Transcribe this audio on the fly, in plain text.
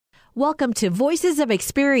Welcome to Voices of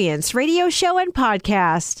Experience radio show and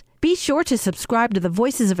podcast. Be sure to subscribe to the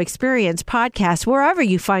Voices of Experience podcast wherever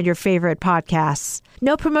you find your favorite podcasts.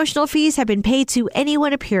 No promotional fees have been paid to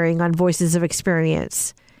anyone appearing on Voices of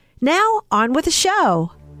Experience. Now, on with the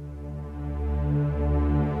show.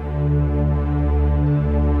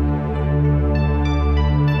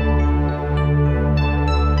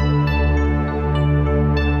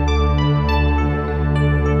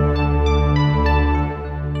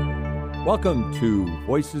 Welcome to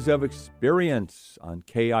Voices of Experience on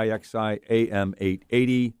KIXI AM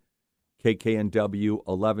 880, KKNW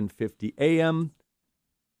 1150 AM.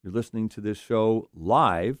 You're listening to this show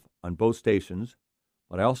live on both stations,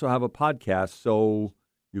 but I also have a podcast, so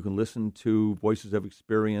you can listen to Voices of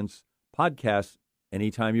Experience podcasts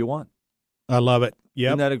anytime you want. I love it. Yep.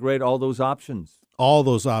 Isn't that a great, all those options? All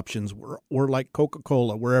those options. We're like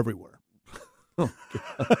Coca-Cola. We're everywhere.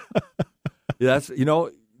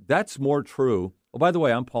 That's more true. Oh, by the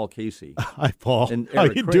way, I'm Paul Casey. Hi, Paul. And How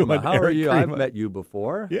Eric you Krema. doing? How Eric are you? Krema. I've met you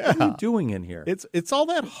before. Yeah. What are you doing in here? It's all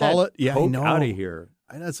that holiday. Yeah, I know. Out of here.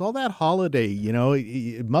 It's all that holiday. You know,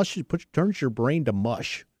 it turns your brain to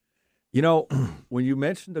mush. You know, when you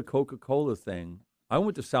mentioned the Coca-Cola thing, I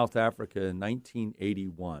went to South Africa in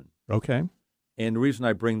 1981. Okay. And the reason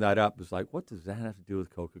I bring that up is like, what does that have to do with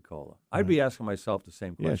Coca-Cola? I'd be asking myself the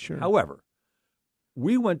same question. Yeah, sure. However,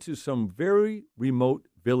 we went to some very remote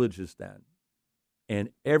villages then. And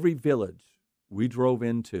every village we drove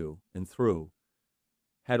into and through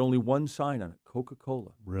had only one sign on it,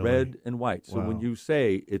 Coca-Cola, Really? red and white. So Wow. when you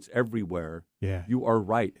say it's everywhere, Yeah. you are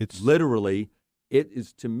right. It's literally, it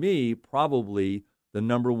is to me probably the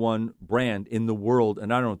number one brand in the world,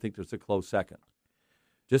 and I don't think there's a close second.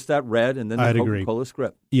 Just that red and then the I'd agree. Coca-Cola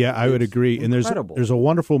script. Yeah, I would It's agree. And incredible. there's a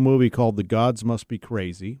wonderful movie called The Gods Must Be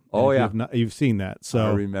Crazy. Oh, And if yeah. you've seen that. So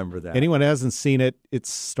I remember that. anyone who hasn't seen it, it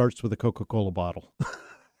starts with a Coca-Cola bottle.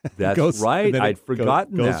 That's Goes- right. and then I'd it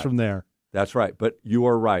forgotten goes that. from there. That's right. But you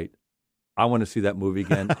are right. I want to see that movie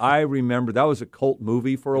again. I remember that was a cult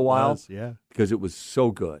movie for a while. Yeah. Because it was so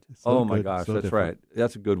good. So oh, my good, gosh. so That's different. right.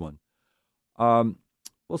 That's a good one.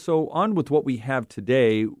 Well, so on with what we have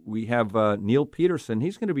today, we have Neil Peterson.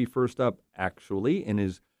 He's going to be first up, actually, in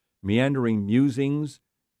his Meandering Musings.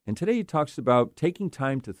 And today he talks about taking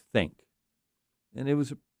time to think. And it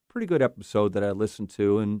was a pretty good episode that I listened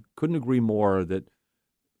to and couldn't agree more that,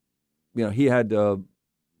 you know, he had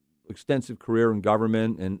extensive career in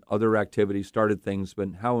government and other activities, started things, but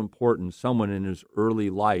how important someone in his early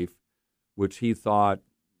life, which he thought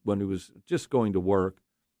when he was just going to work,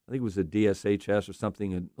 I think it was a DSHS or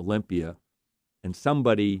something in Olympia, and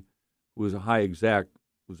somebody who was a high exec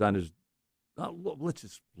was on his, let's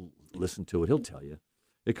just listen to it. He'll tell you.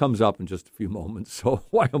 It comes up in just a few moments, so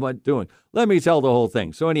why am I doing? Let me tell the whole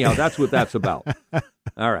thing. So anyhow, that's what that's about.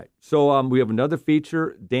 All right. So we have another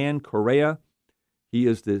feature, Dan Correa. He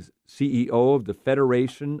is the CEO of the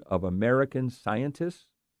Federation of American Scientists,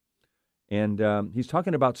 and he's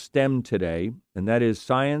talking about STEM today, and that is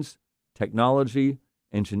science, technology,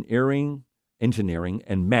 engineering,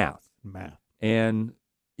 and math. And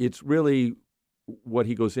it's really what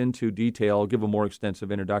he goes into detail. I'll give a more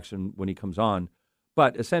extensive introduction when he comes on.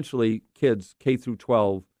 But essentially, kids K through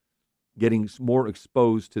 12 getting more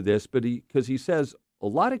exposed to this. But because he says a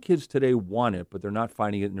lot of kids today want it, but they're not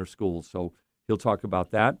finding it in their schools. So he'll talk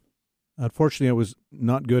about that. Unfortunately, I was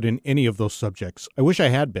not good in any of those subjects. I wish I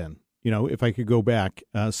had been, you know, if I could go back.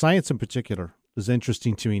 Science in particular is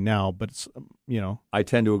interesting to me now, but it's, you know. I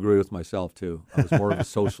tend to agree with myself, too. I was more of a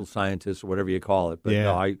social scientist or whatever you call it. But Yeah.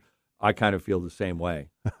 no, I kind of feel the same way.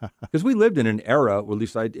 Because we lived in an era, or at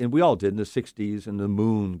least and we all did, in the 60s, and the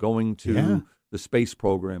moon, going to the space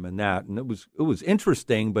program and that. And it was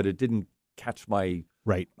interesting, but it didn't catch my,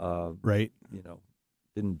 right. You know,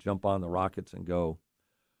 didn't jump on the rockets and go.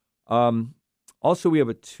 Also, we have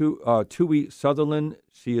Tui Sutherland.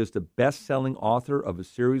 She is the best-selling author of a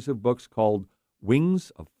series of books called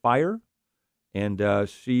Wings of Fire, and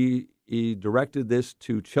she directed this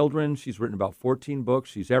to children. She's written about 14 books.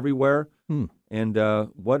 She's everywhere, and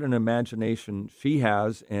what an imagination she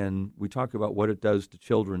has, and we talk about what it does to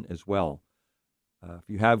children as well. If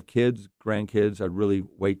you have kids, grandkids, I'd really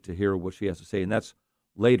wait to hear what she has to say, and that's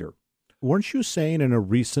later. Weren't you saying in a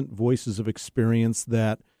recent Voices of Experience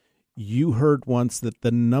that you heard once that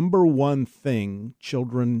the number one thing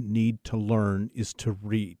children need to learn is to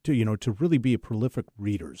read, to really be prolific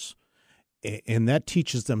readers? And that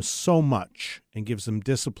teaches them so much and gives them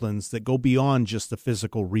disciplines that go beyond just the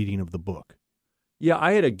physical reading of the book. Yeah,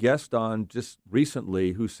 I had a guest on just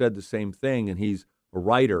recently who said the same thing, and he's a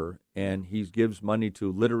writer, and he gives money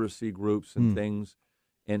to literacy groups and things,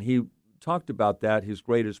 and he talked about that, his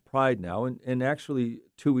greatest pride now, and actually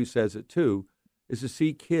Toohey says it too, is to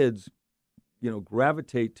see kids,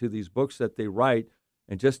 gravitate to these books that they write,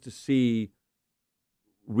 and just to see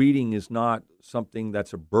reading is not something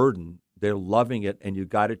that's a burden. They're loving it, and you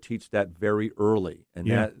got to teach that very early.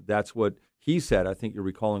 And that's what he said. I think you're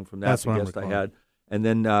recalling from that That's the guest I had. And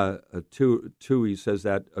then Toohey says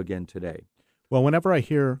that again today. Well, whenever I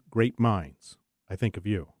hear great minds, I think of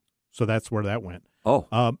you. So that's where that went. Oh,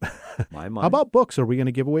 my mind. How about books? Are we going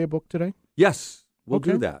to give away a book today? Yes, we'll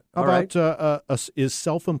do that. How about is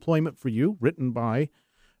Self-Employment for You, written by,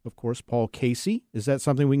 of course, Paul Casey? Is that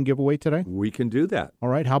something we can give away today? We can do that. All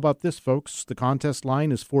right. How about this, folks? The contest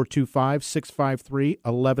line is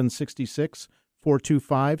 425-653-1166,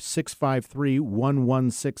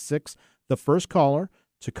 425-653-1166. The first caller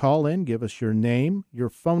to call in, give us your name, your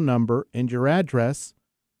phone number, and your address,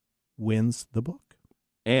 wins the book.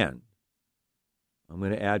 And I'm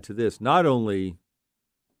going to add to this, not only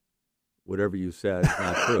whatever you said is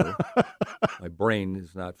not true, my brain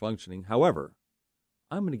is not functioning. However,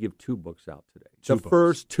 I'm going to give 2 books out today.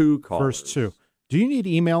 First 2 callers. First 2. Do you need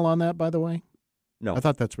email on that, by the way? No. I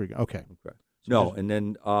thought that's where you go. Okay. No, and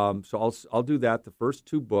then so I'll do that. The first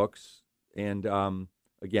 2 books, and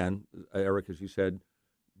again, Eric, as you said,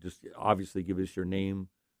 just obviously give us your name,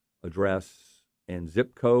 address, and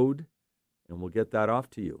zip code, and we'll get that off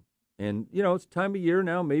to you. And it's time of year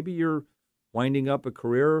now. Maybe you're winding up a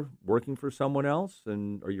career working for someone else,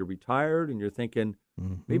 or you're retired, and you're thinking,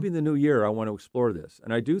 maybe in the new year I want to explore this.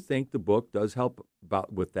 And I do think the book does help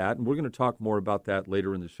with that, and we're going to talk more about that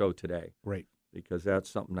later in the show today. Great. Because that's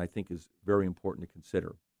something I think is very important to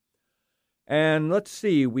consider. And let's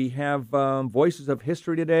see, we have Voices of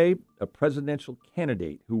History today, a presidential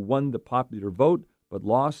candidate who won the popular vote but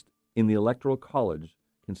lost in the Electoral College,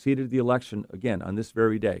 conceded the election again on this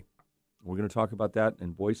very day. We're going to talk about that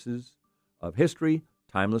in Voices of History,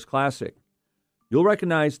 Timeless Classic. You'll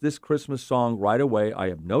recognize this Christmas song right away, I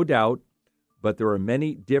have no doubt, but there are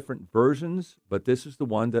many different versions, but this is the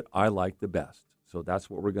one that I like the best. So that's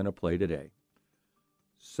what we're going to play today.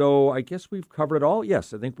 So I guess we've covered it all.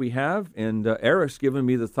 Yes, I think we have. And Eric's giving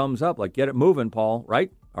me the thumbs up, like, get it moving, Paul,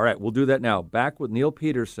 right? All right, we'll do that now. Back with Neil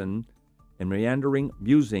Peterson and Meandering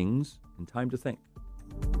Musings and Time to Think.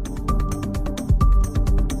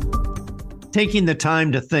 Taking the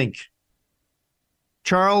time to think.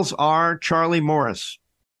 Charles R. Charlie Morris.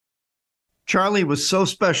 Charlie was so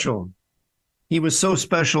special. He was so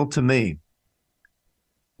special to me.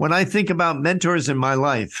 When I think about mentors in my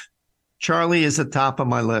life, Charlie is at the top of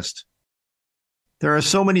my list. There are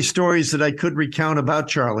so many stories that I could recount about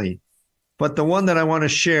Charlie, but the one that I want to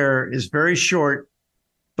share is very short,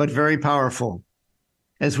 but very powerful,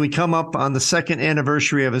 as we come up on the 2nd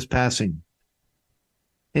anniversary of his passing.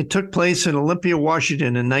 It took place in Olympia,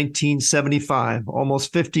 Washington in 1975,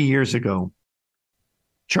 almost 50 years ago.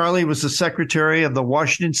 Charlie was the secretary of the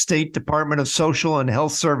Washington State Department of Social and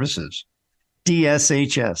Health Services,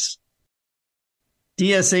 DSHS.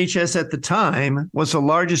 DSHS at the time was the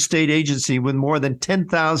largest state agency with more than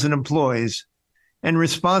 10,000 employees and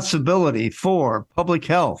responsibility for public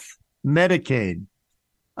health, Medicaid,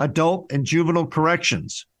 adult and juvenile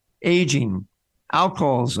corrections, aging,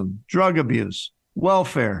 alcoholism, drug abuse,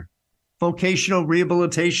 welfare, vocational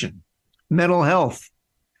rehabilitation, mental health,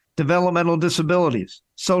 developmental disabilities,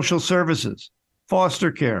 social services,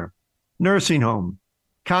 foster care, nursing home,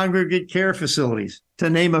 congregate care facilities, to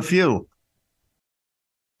name a few.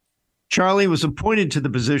 Charlie was appointed to the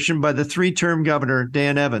position by the 3-term governor,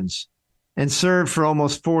 Dan Evans, and served for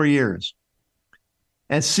almost 4 years.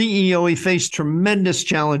 As CEO, he faced tremendous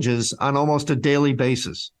challenges on almost a daily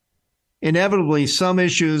basis. Inevitably, some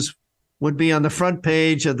issues would be on the front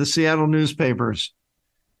page of the Seattle newspapers.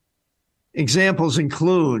 Examples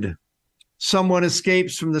include someone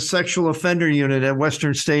escapes from the sexual offender unit at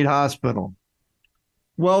Western State Hospital.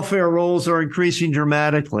 Welfare rolls are increasing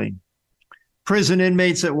dramatically. Prison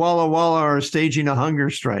inmates at Walla Walla are staging a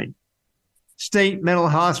hunger strike. State mental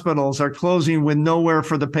hospitals are closing with nowhere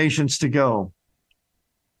for the patients to go.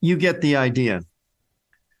 You get the idea.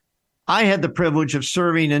 I had the privilege of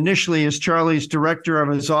serving initially as Charlie's director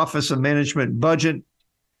of his Office of Management and Budget,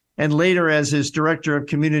 and later as his director of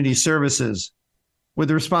community services,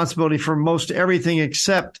 with responsibility for most everything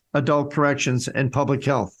except adult corrections and public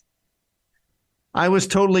health. I was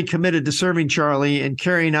totally committed to serving Charlie and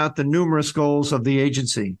carrying out the numerous goals of the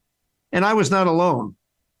agency. And I was not alone.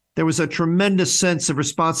 There was a tremendous sense of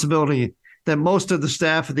responsibility that most of the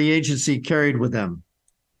staff of the agency carried with them.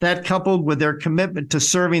 That, coupled with their commitment to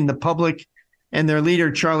serving the public and their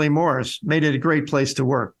leader, Charlie Morris, made it a great place to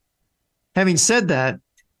work. Having said that,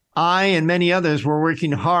 I and many others were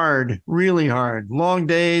working hard, really hard, long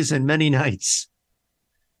days and many nights.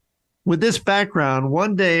 With this background,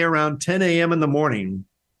 one day around 10 a.m. in the morning,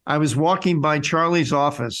 I was walking by Charlie's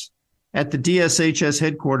office at the DSHS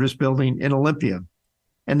headquarters building in Olympia,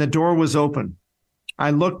 and the door was open.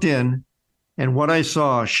 I looked in, and what I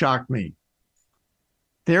saw shocked me.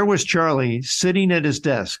 There was Charlie sitting at his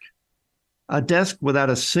desk, a desk without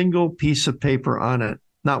a single piece of paper on it,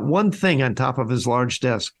 not one thing on top of his large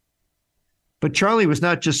desk. But Charlie was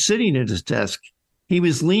not just sitting at his desk. He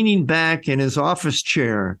was leaning back in his office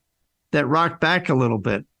chair that rocked back a little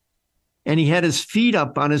bit, and he had his feet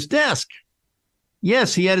up on his desk.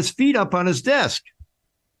 Yes, he had his feet up on his desk.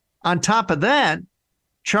 On top of that,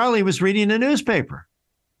 Charlie was reading a newspaper.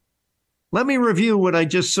 Let me review what I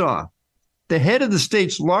just saw. The head of the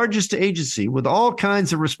state's largest agency with all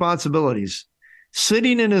kinds of responsibilities,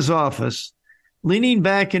 sitting in his office, leaning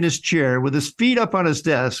back in his chair with his feet up on his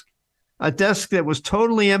desk, a desk that was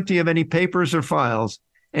totally empty of any papers or files,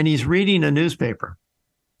 and he's reading a newspaper.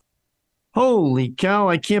 Holy cow,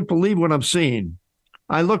 I can't believe what I'm seeing.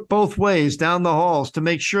 I look both ways down the halls to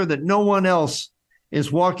make sure that no one else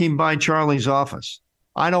is walking by Charlie's office.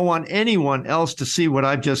 I don't want anyone else to see what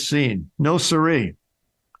I've just seen. No siree.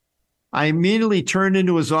 I immediately turned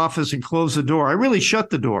into his office and closed the door. I really shut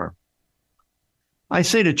the door. I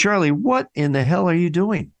say to Charlie, what in the hell are you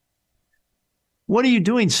doing? What are you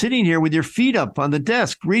doing sitting here with your feet up on the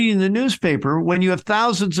desk reading the newspaper when you have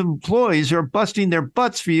thousands of employees who are busting their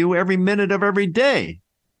butts for you every minute of every day?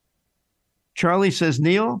 Charlie says,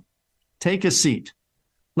 Neil, take a seat.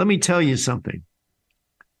 Let me tell you something.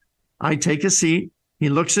 I take a seat. He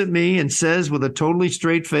looks at me and says with a totally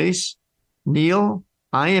straight face, Neil,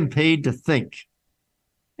 I am paid to think,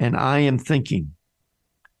 and I am thinking.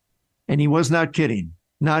 And he was not kidding,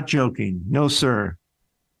 not joking. No, sir.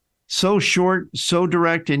 So short, so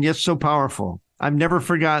direct, and yet so powerful. I've never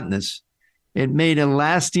forgotten this. It made a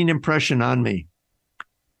lasting impression on me.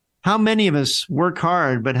 How many of us work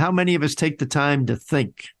hard, but how many of us take the time to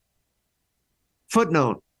think?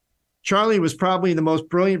 Footnote, Charlie was probably the most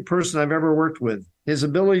brilliant person I've ever worked with. His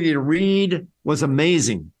ability to read was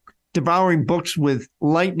amazing, devouring books with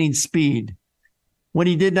lightning speed. When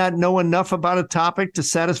he did not know enough about a topic to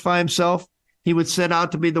satisfy himself, he would set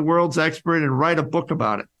out to be the world's expert and write a book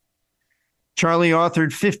about it. Charlie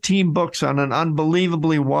authored 15 books on an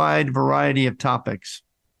unbelievably wide variety of topics.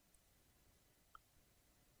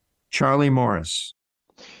 Charlie Morris.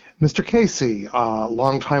 Mr. Casey, a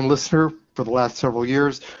longtime listener for the last several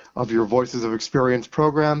years of your Voices of Experience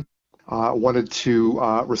program, wanted to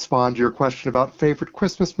respond to your question about favorite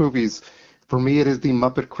Christmas movies. For me, it is The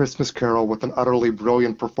Muppet Christmas Carol with an utterly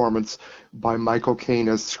brilliant performance by Michael Caine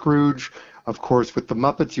as Scrooge. Of course, with the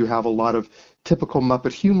Muppets, you have a lot of typical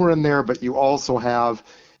Muppet humor in there, but you also have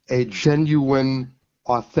a genuine,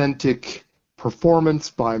 authentic performance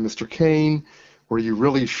by Mr. Caine, where you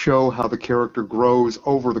really show how the character grows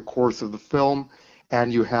over the course of the film.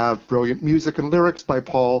 And you have brilliant music and lyrics by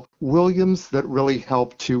Paul Williams that really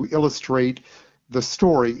help to illustrate the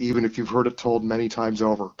story, even if you've heard it told many times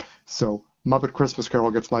over. So Muppet Christmas Carol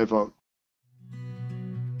gets my vote.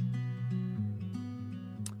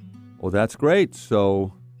 Well, that's great.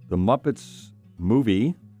 So the Muppets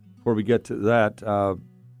movie, before we get to that,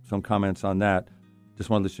 some comments on that. Just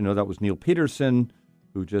want to let you know that was Neil Peterson,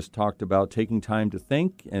 who just talked about taking time to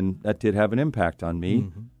think, and that did have an impact on me.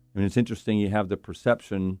 Mm-hmm. I mean, it's interesting you have the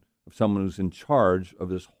perception of someone who's in charge of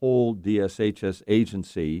this whole DSHS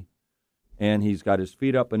agency, and he's got his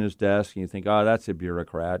feet up in his desk, and you think, oh, that's a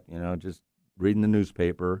bureaucrat, just reading the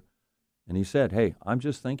newspaper. And he said, hey, I'm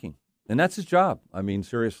just thinking. And that's his job. I mean,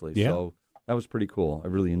 seriously. Yeah. So that was pretty cool. I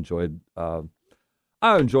really enjoyed I'm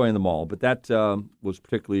enjoying them all, but that was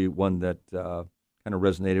particularly one that kind of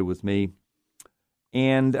resonated with me.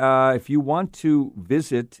 And if you want to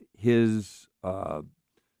visit his,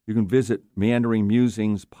 you can visit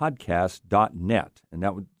meanderingmusingspodcast.net, and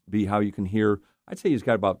that would be how you can hear. I'd say he's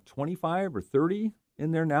got about 25 or 30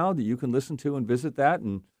 in there now that you can listen to and visit that,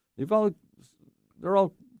 and they're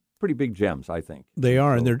all pretty big gems, I think. They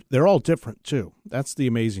are, and they're all different too. That's the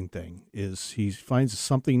amazing thing, is he finds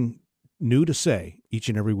something new to say each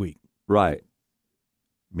and every week. Right.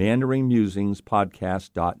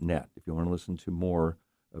 meanderingmusingspodcast.net if you want to listen to more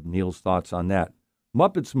of Neil's thoughts on that.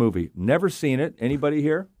 Muppets movie, never seen it. Anybody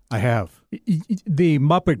here? I have. The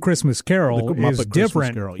Muppet Christmas Carol is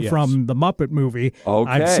different from the Muppet movie.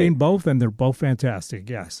 Okay. I've seen both, and they're both fantastic,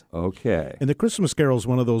 yes. Okay. And the Christmas Carol is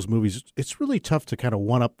one of those movies, it's really tough to kind of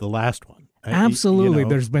one-up the last one. Absolutely.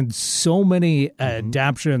 There's been so many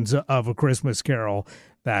adaptions of A Christmas Carol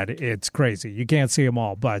that it's crazy. You can't see them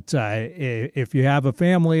all. But if you have a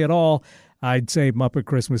family at all, I'd say Muppet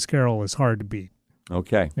Christmas Carol is hard to beat.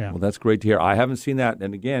 Okay. Yeah. Well, that's great to hear. I haven't seen that.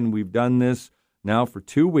 And again, we've done this now for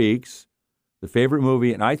 2 weeks, the favorite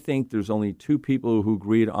movie. And I think there's only 2 people who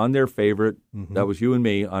agreed on their favorite. Mm-hmm. That was you and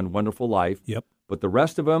me on Wonderful Life. Yep. But the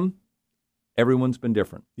rest of them, everyone's been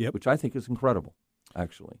different, yep. Which I think is incredible,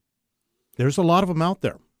 actually. There's a lot of them out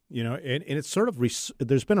there, and it's sort of,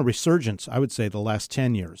 there's been a resurgence, I would say, the last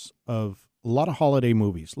 10 years of a lot of holiday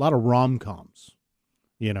movies, a lot of rom-coms,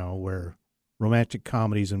 where romantic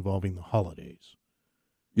comedies involving the holidays.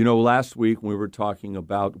 Last week we were talking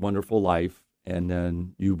about Wonderful Life, and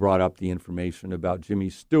then you brought up the information about Jimmy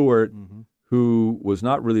Stewart, mm-hmm. who was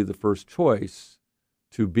not really the first choice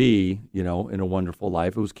to be, in A Wonderful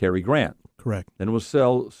Life. It was Cary Grant. Correct. Then it was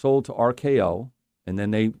sold to RKO, and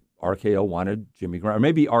then RKO wanted Jimmy Grant. Or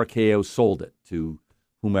maybe RKO sold it to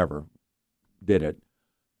whomever did it.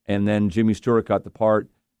 And then Jimmy Stewart got the part,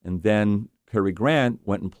 and then Cary Grant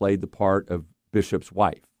went and played the part of Bishop's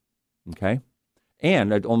wife. Okay?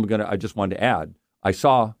 And I just wanted to add, I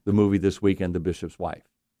saw the movie this weekend, The Bishop's Wife,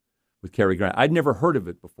 with Cary Grant. I'd never heard of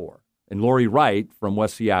it before. And Lori Wright from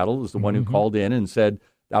West Seattle is the one who called in and said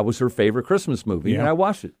that was her favorite Christmas movie. Yeah. And I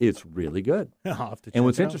watched it. It's really good. And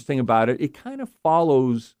what's interesting about it, it kind of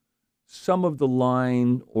follows some of the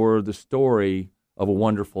line or the story of A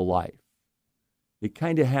Wonderful Life. It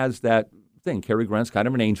kind of has that thing. Cary Grant's kind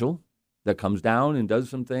of an angel that comes down and does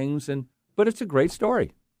some things, but it's a great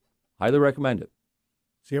story. Highly recommend it.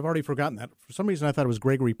 See, I've already forgotten that. For some reason, I thought it was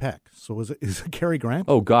Gregory Peck. So is it Cary Grant?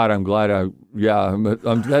 Oh, God, I'm glad I'm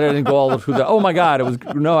glad I didn't go all through that. Oh, my God, it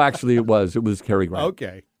was Cary Grant.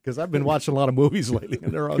 Okay, because I've been watching a lot of movies lately,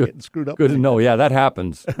 and they're all getting screwed up. Good to know. Yeah, that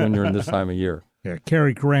happens when you're in this time of year. Yeah,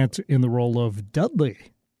 Cary Grant in the role of Dudley.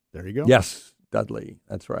 There you go. Yes, Dudley.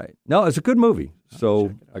 That's right. No, it's a good movie.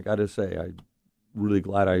 So I got to say, I'm really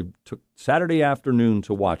glad I took Saturday afternoon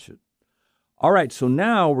to watch it. All right, so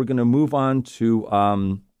now we're going to move on to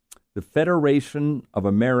the Federation of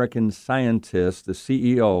American Scientists, the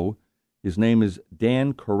CEO. His name is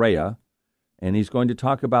Dan Correia, and he's going to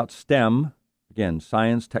talk about STEM, again,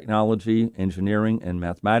 science, technology, engineering, and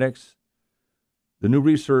mathematics. The new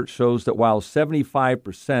research shows that while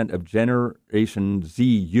 75% of Generation Z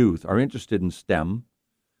youth are interested in STEM,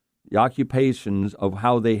 the occupations of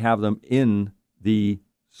how they have them in the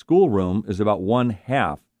schoolroom is about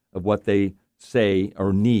 1/2 of what they say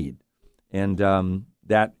or need. And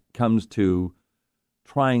that comes to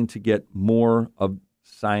trying to get more of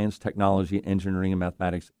science, technology, engineering, and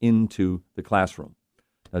mathematics into the classroom.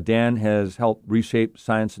 Now, Dan has helped reshape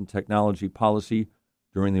science and technology policy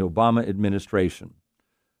during the Obama administration.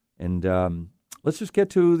 And let's just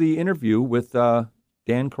get to the interview with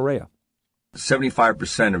Dan Correia.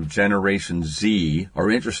 75% of Generation Z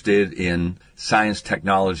are interested in science,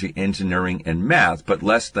 technology, engineering, and math, but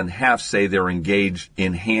less than half say they're engaged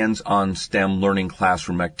in hands-on STEM learning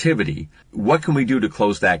classroom activity. What can we do to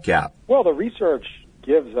close that gap? Well, the research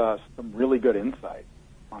gives us some really good insight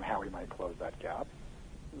on how we might close that gap.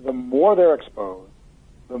 The more they're exposed,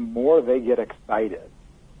 the more they get excited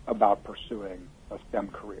about pursuing a STEM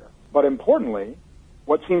career. But importantly,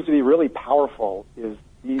 what seems to be really powerful is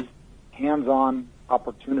these hands-on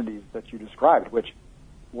opportunities that you described, which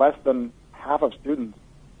less than half of students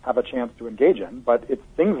have a chance to engage in. But it's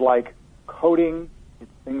things like coding,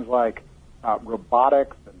 it's things like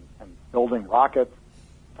robotics and building rockets,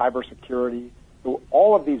 cybersecurity. So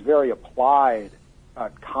all of these very applied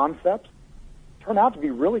concepts turn out to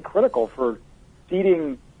be really critical for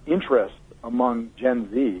seeding interest among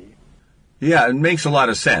Gen Z. Yeah, it makes a lot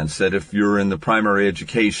of sense that if you're in the primary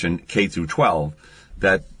education, K through 12,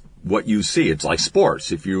 that what you see, it's like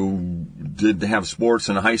sports. If you did have sports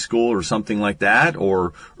in high school or something like that,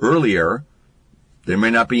 or earlier, there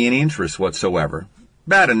may not be any interest whatsoever.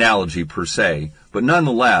 Bad analogy per se, but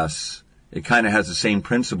nonetheless, it kind of has the same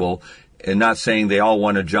principle, and not saying they all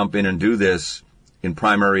want to jump in and do this in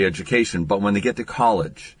primary education, but when they get to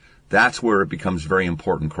college, that's where it becomes very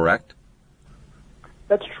important, correct?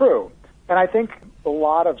 That's true. And I think a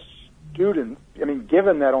lot of students,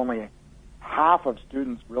 given that only half of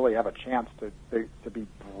students really have a chance to be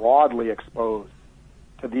broadly exposed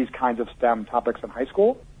to these kinds of STEM topics in high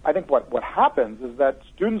school, I think what happens is that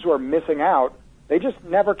students who are missing out, they just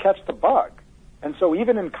never catch the bug. And so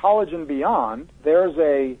even in college and beyond,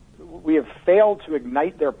 we have failed to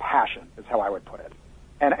ignite their passion, is how I would put it.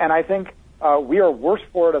 And I think we are worse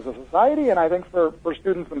for it as a society, and I think for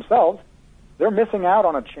students themselves, they're missing out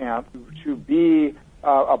on a chance to be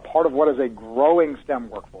a part of what is a growing STEM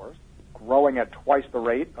workforce, growing at twice the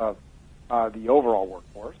rate of the overall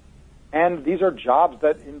workforce, And these are jobs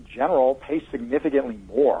that, in general, pay significantly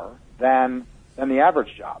more than the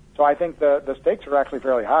average job. So I think the stakes are actually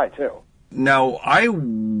fairly high, too. Now, I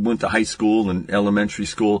went to high school and elementary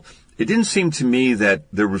school. It didn't seem to me that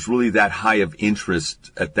there was really that high of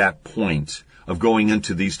interest at that point of going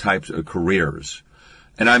into these types of careers.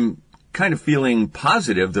 And I'm kind of feeling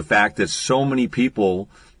positive the fact that so many people,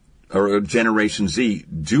 or Generation Z,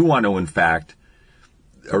 do want to, in fact,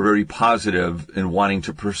 are very positive in wanting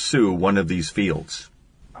to pursue one of these fields.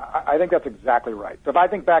 I think that's exactly right. So if I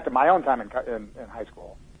think back to my own time in high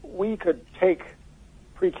school, we could take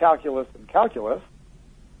pre-calculus and calculus,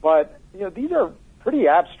 but these are pretty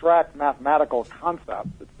abstract mathematical concepts.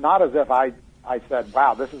 It's not as if I said,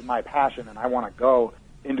 wow, this is my passion and I want to go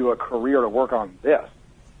into a career to work on this.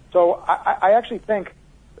 So I actually think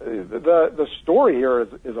the story here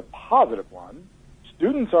is a positive one.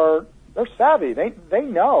 Students they're savvy. They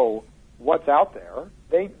know what's out there.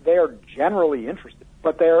 They are generally interested,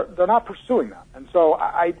 but they're not pursuing them. And so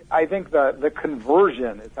I think the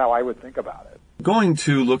conversion is how I would think about it. Going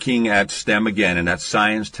to looking at STEM again, and that's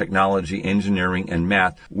science, technology, engineering, and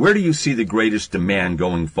math, where do you see the greatest demand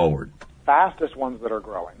going forward? Fastest ones that are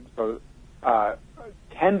growing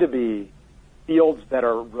tend to be fields that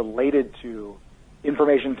are related to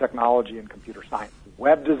information technology and computer science.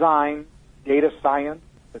 Web design, data science,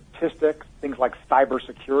 statistics, things like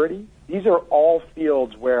cybersecurity. These are all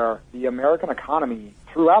fields where the American economy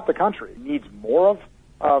throughout the country needs more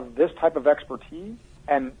of this type of expertise,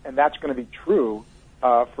 and that's going to be true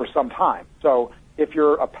for some time. So if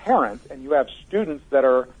you're a parent and you have students that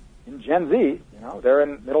are in Gen Z, they're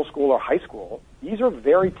in middle school or high school, these are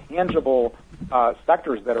very tangible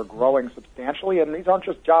sectors that are growing substantially, and these aren't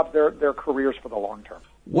just jobs, they're careers for the long term.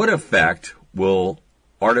 What effect will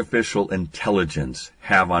artificial intelligence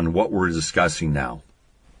have on what we're discussing now?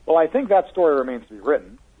 Well, I think that story remains to be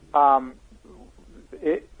written.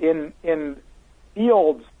 In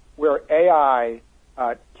fields where AI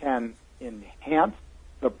can enhance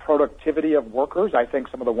the productivity of workers, I think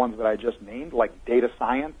some of the ones that I just named, like data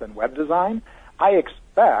science and web design, I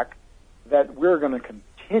expect that we're going to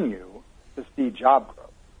continue to see job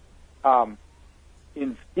growth.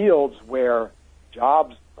 In fields where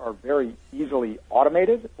jobs are very easily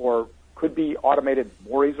automated or could be automated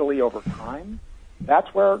more easily over time,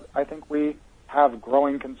 that's where I think we have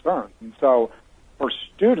growing concerns. And so for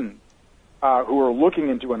students who are looking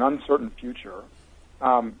into an uncertain future,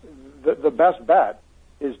 the best bet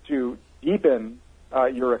is to deepen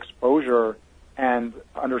your exposure and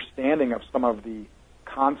understanding of some of the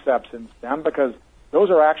concepts in STEM, because those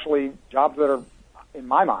are actually jobs that are, in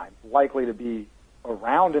my mind, likely to be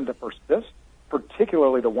around and to persist,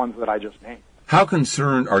 particularly the ones that I just named. How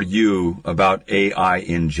concerned are you about AI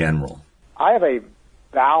in general? I have a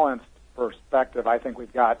balanced perspective. I think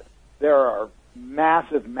there are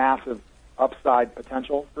massive upside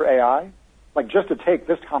potential for AI. Like, just to take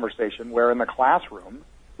this conversation, where in the classroom,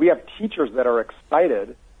 we have teachers that are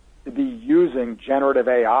excited to be using generative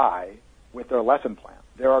AI with their lesson plan.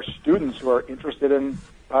 There are students who are interested in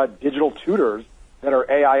digital tutors that are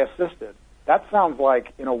AI assisted. That sounds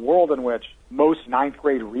like, in a world in which most ninth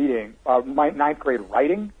grade writing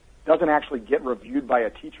doesn't actually get reviewed by a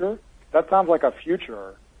teacher, that sounds like a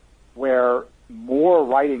future where more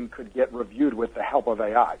writing could get reviewed with the help of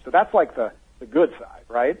AI. So that's like the good side,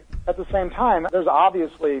 right? At the same time, there's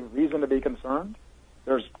obviously reason to be concerned.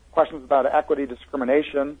 There's questions about equity,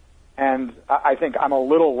 discrimination, and I think I'm a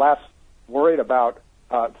little less worried about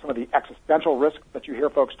some of the existential risks that you hear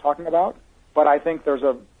folks talking about. But I think there's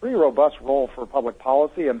a pretty robust role for public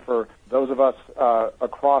policy and for those of us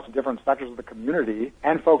across different sectors of the community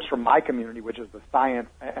and folks from my community, which is the science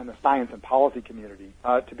and policy community,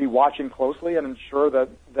 to be watching closely and ensure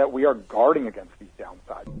that we are guarding against these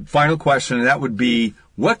downsides. Final question, and that would be,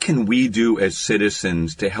 what can we do as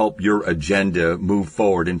citizens to help your agenda move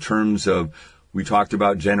forward in terms of, we talked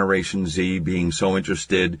about Generation Z being so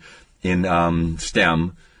interested in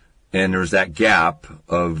STEM, and there's that gap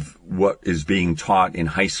of what is being taught in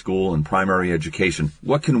high school and primary education.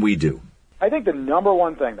 What can we do? I think the number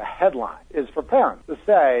one thing, the headline, is for parents to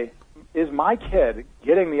say, is my kid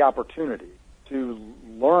getting the opportunity to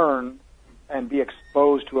learn and be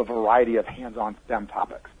exposed to a variety of hands-on STEM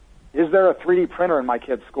topics? Is there a 3D printer in my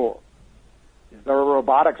kid's school? Is there a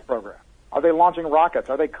robotics program? Are they launching rockets?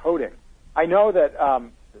 Are they coding? I know that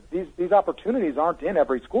these opportunities aren't in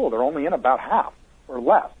every school. They're only in about half or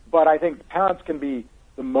less. But I think parents can be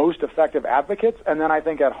the most effective advocates, and then I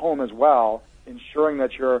think at home as well, ensuring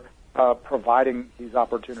that you're providing these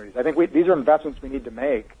opportunities. I think these are investments we need to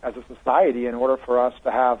make as a society in order for us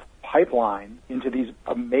to have pipeline into these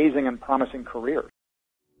amazing and promising careers.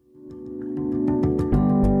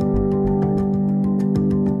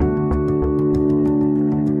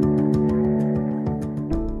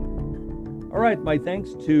 right, my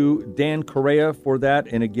thanks to Dan Correa for that.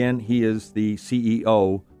 And again, he is the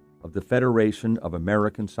CEO of the Federation of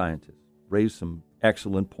American Scientists. Raised some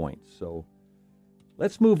excellent points. So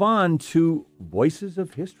let's move on to Voices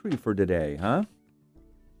of History for today, huh?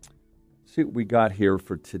 Let's see what we got here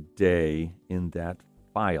for today in that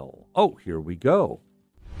file. Oh, here we go.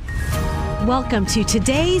 Welcome to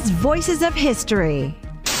today's Voices of History.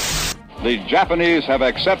 The Japanese have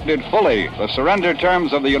accepted fully the surrender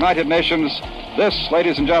terms of the United Nations. This,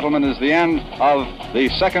 ladies and gentlemen, is the end of the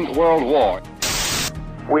Second World War.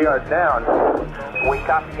 We are down. We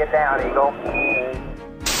copy you down, Eagle.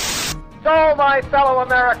 So, my fellow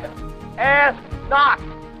Americans, ask not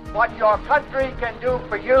what your country can do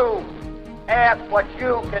for you. Ask what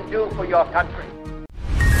you can do for your country.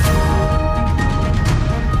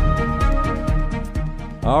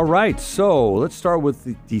 All right, so let's start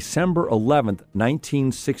with December 11th,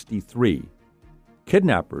 1963.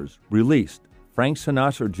 Kidnappers released Frank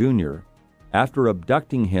Sinatra Jr. after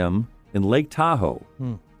abducting him in Lake Tahoe.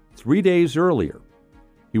 3 days earlier,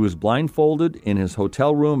 he was blindfolded in his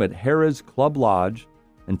hotel room at Harrah's Club Lodge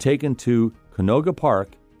and taken to Canoga Park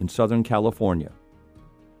in Southern California.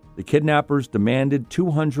 The kidnappers demanded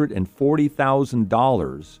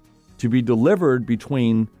 $240,000 to be delivered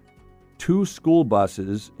between two school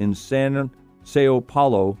buses in San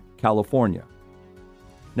Paulo, California.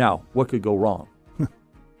 Now, what could go wrong?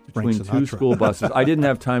 Between two school buses. I didn't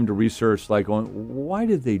have time to research, why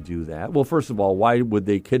did they do that? Well, first of all, why would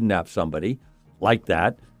they kidnap somebody like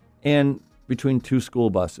that? And between two school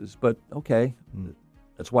buses. But, okay,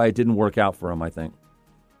 that's why it didn't work out for him, I think.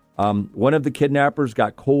 One of the kidnappers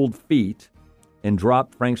got cold feet and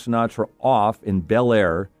dropped Frank Sinatra off in Bel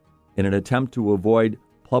Air in an attempt to avoid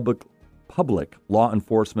public law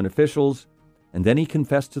enforcement officials, and then he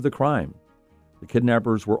confessed to the crime. The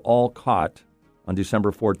kidnappers were all caught on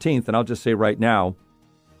December 14th, and I'll just say right now,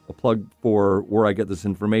 a plug for where I get this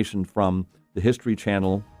information from, the History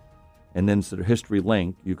Channel, and then the History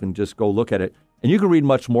Link. You can just go look at it, and you can read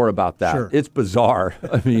much more about that. Sure. It's bizarre.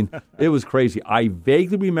 I mean, it was crazy. I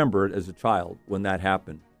vaguely remember it as a child when that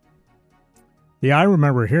happened. Yeah, I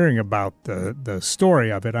remember hearing about the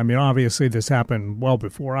story of it. I mean, obviously this happened well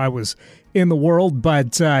before I was in the world,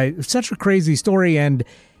 but such a crazy story. And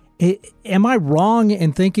am I wrong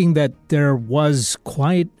in thinking that there was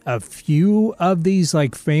quite a few of these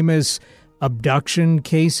famous abduction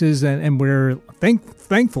cases, and we're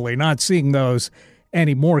thankfully not seeing those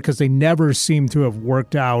anymore because they never seem to have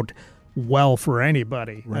worked out well for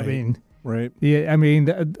anybody. Right. I mean. Right. Yeah, I mean,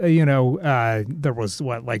 there was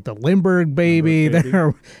the Lindbergh baby.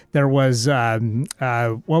 There was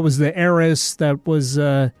what was the heiress that was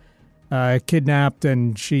kidnapped,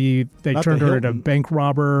 and they turned her into a bank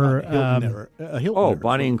robber. Hilton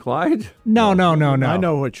Bonnie and Clyde? No. I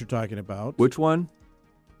know what you're talking about. Which one?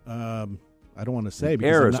 I don't want to say.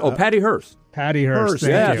 Heiress. Patty Hearst. Patty Hearst.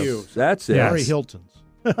 Thank Yes. you. That's it. Mary Hilton's.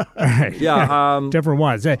 Right. Yeah. Different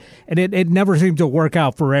ones. And it never seemed to work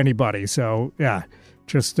out for anybody. So, yeah,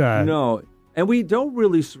 just... No. And we don't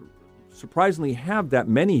really surprisingly have that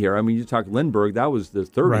many here. I mean, you talk Lindbergh, that was the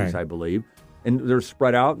 30s, Right. I believe. And they're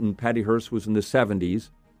spread out, and Patty Hearst was in the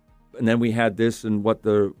 70s. And then we had this in,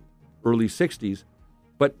 the early 60s.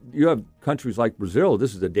 But you have countries like Brazil,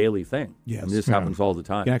 this is a daily thing. Yes. And this happens all the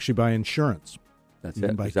time. You can actually buy insurance. That's You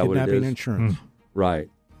can it. buy Is that what it kidnapping is? insurance. Right.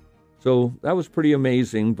 So that was pretty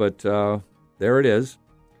amazing, but there it is.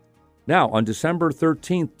 Now, on December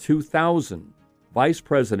 13th, 2000, Vice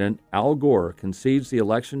President Al Gore concedes the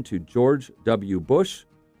election to George W. Bush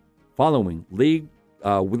following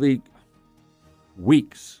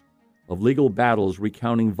weeks of legal battles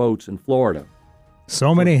recounting votes in Florida.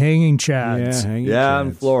 so many hanging chads.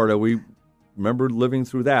 In Florida. We remember living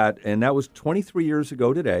through that, and that was 23 years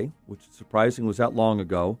ago today, which is surprising was that long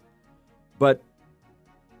ago. But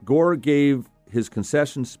Gore gave his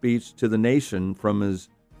concession speech to the nation from his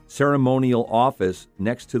ceremonial office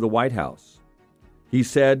next to the White House. He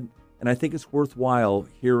said, and I think it's worthwhile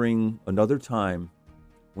hearing another time,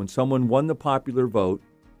 when someone won the popular vote,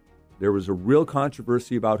 there was a real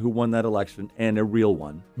controversy about who won that election, and a real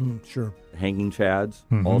one. Sure. Hanging chads,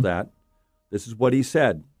 all that. This is what he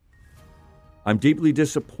said. I'm deeply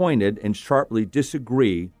disappointed and sharply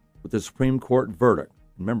disagree with the Supreme Court verdict.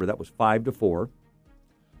 Remember, that was 5-4.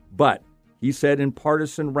 But, he said, in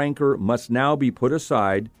partisan rancor must now be put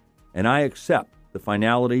aside, and I accept the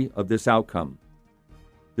finality of this outcome.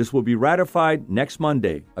 This will be ratified next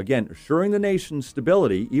Monday. Again, assuring the nation's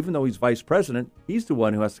stability, even though he's vice president, he's the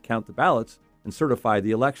one who has to count the ballots and certify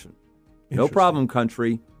the election. No problem,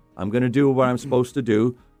 country. I'm going to do what I'm supposed to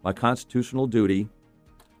do, my constitutional duty.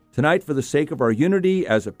 Tonight, for the sake of our unity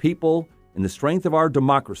as a people and the strength of our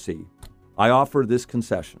democracy, I offer this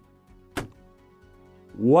concession.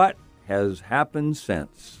 What has happened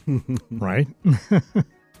since? Right?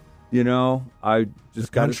 You know, I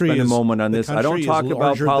just got to spend a moment on this. I don't talk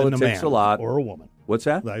about politics a lot. Or a woman. What's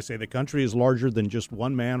that? I say the country is larger than just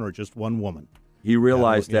one man or just one woman. He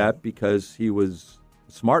realized that because he was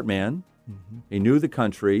a smart man. Mm-hmm. He knew the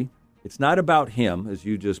country. It's not about him, as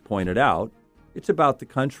you just pointed out. It's about the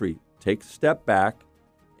country. Take a step back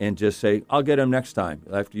and just say, I'll get him next time.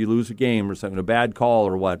 After you lose a game or something, a bad call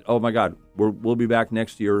or what. Oh, my God, we'll be back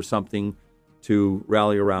next year or something to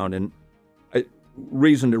rally around. And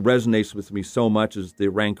reason it resonates with me so much is the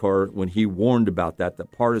rancor when he warned about that, the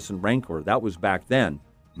partisan rancor. That was back then.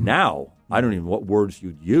 Mm-hmm. Now, I don't even know what words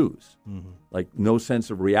you'd use. Mm-hmm. Like no sense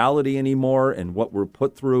of reality anymore and what we're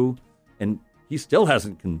put through. And he still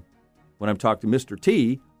hasn't, when I'm talking to Mr.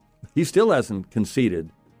 T, he still hasn't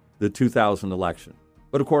conceded the 2000 election.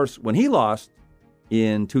 But, of course, when he lost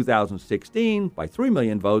in 2016 by 3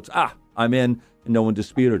 million votes, I'm in, and no one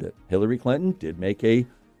disputed it. Hillary Clinton did make a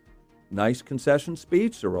nice concession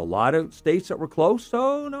speech. There were a lot of states that were close,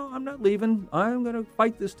 so no, I'm not leaving. I'm going to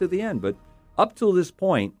fight this to the end. But up till this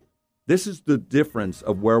point, this is the difference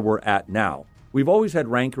of where we're at now. We've always had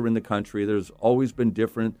rancor in the country. There's always been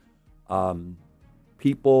different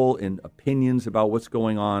people and opinions about what's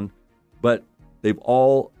going on, but they've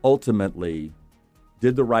all ultimately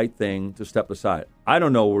did the right thing to step aside. I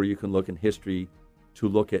don't know where you can look in history to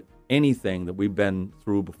look at anything that we've been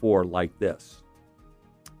through before like this.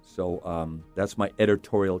 So that's my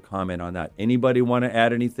editorial comment on that. Anybody want to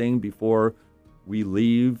add anything before we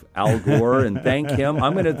leave Al Gore and thank him?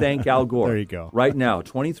 I'm going to thank Al Gore. There you go. Right now,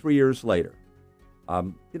 23 years later. I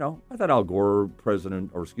thought Al Gore,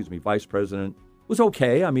 vice president, was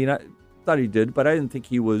okay. I mean, I thought he did, but I didn't think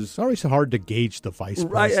he was. It's always hard to gauge the vice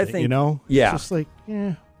president, right, I think, It's just like,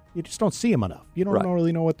 you just don't see him enough. You don't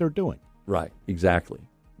really know what they're doing. Right, exactly.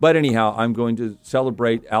 But anyhow, I'm going to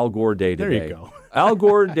celebrate Al Gore Day today. There you go. Al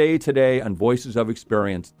Gore Day today on Voices of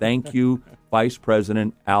Experience. Thank you, Vice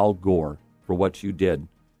President Al Gore, for what you did.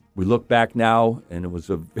 We look back now, and it was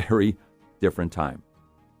a very different time.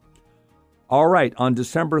 All right, on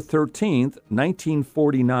December 13th,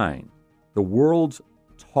 1949, the world's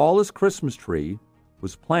tallest Christmas tree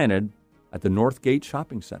was planted at the Northgate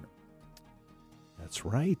Shopping Center. That's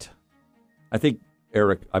right. I think,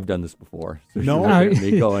 Eric, I've done this before. So no,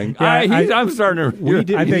 me going. I'm starting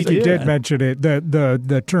to. I think you did mention it.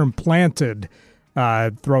 The term "planted"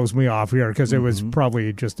 throws me off here because it was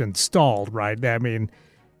probably just installed, right? I mean,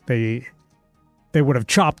 they would have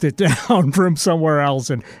chopped it down from somewhere else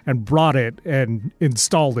and brought it and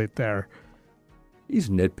installed it there. He's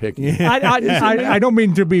nitpicking. I don't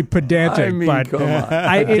mean to be pedantic, but come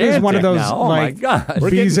on. It is one of those now. like my gosh.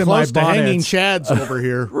 We're bees getting in my close to hanging bonnets. chads over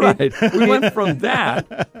here. Right. We went from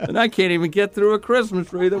that, and I can't even get through a Christmas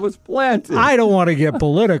tree that was planted. I don't want to get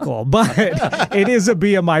political, but it is a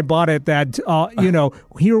bee in my bonnet that,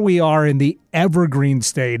 here we are in the evergreen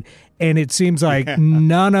state, and it seems like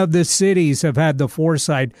none of the cities have had the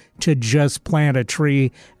foresight to just plant a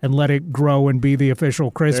tree and let it grow and be the official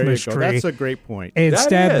Christmas tree. That's a great point.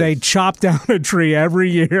 Instead, they chop down a tree every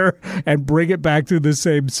year and bring it back to the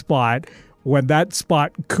same spot when that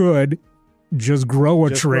spot could just grow a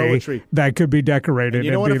tree that could be decorated and,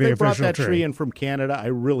 you know what, be if the they official brought that tree in from Canada, I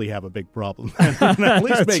really have a big problem. At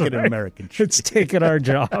least make it an American tree. It's taking our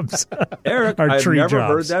jobs. Eric, our I've tree never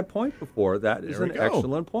jobs. heard that point before. That is an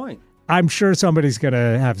excellent point. I'm sure somebody's going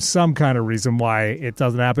to have some kind of reason why it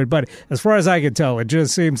doesn't happen. But as far as I can tell, it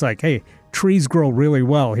just seems like, hey, trees grow really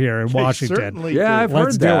well here in Washington. Yeah, I've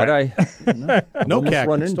heard that. No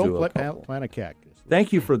cactus. Don't plant a cactus.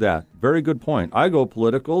 Thank you for that. Very good point. I go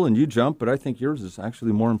political and you jump, but I think yours is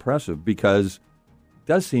actually more impressive because it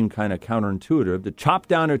does seem kind of counterintuitive to chop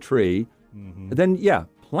down a tree, and then,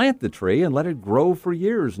 plant the tree and let it grow for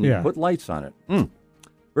years and put lights on it.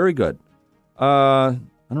 Very good.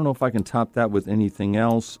 I don't know if I can top that with anything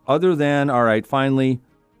else other than, all right, finally,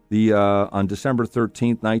 on December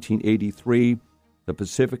 13th, 1983, the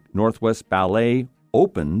Pacific Northwest Ballet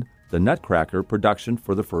opened the Nutcracker production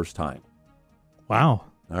for the first time. Wow.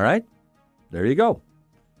 All right. There you go.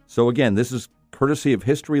 So, again, this is courtesy of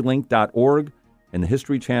HistoryLink.org and the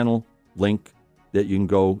History Channel link that you can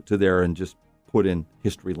go to there and just put in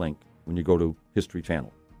History Link when you go to History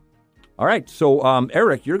Channel. All right. So,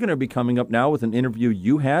 Eric, you're going to be coming up now with an interview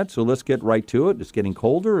you had. So let's get right to it. It's getting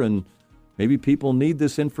colder, and maybe people need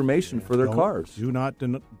this information for their cars. Do not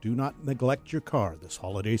neglect your car this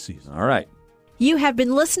holiday season. All right. You have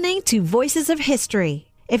been listening to Voices of History.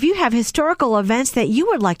 If you have historical events that you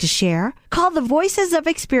would like to share, call the Voices of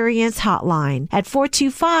Experience hotline at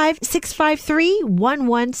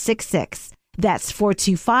 425-653-1166. That's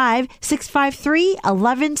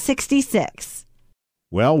 425-653-1166.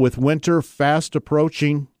 Well, with winter fast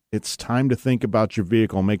approaching, it's time to think about your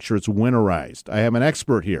vehicle. Make sure it's winterized. I have an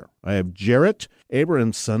expert here. I have Jarrett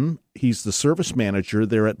Abramson. He's the service manager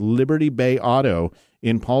there at Liberty Bay Auto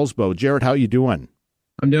in Paulsbo. Jarrett, how you doing?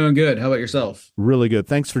 I'm doing good. How about yourself? Really good.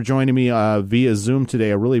 Thanks for joining me via Zoom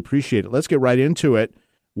today. I really appreciate it. Let's get right into it.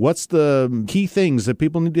 What's the key things that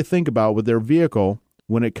people need to think about with their vehicle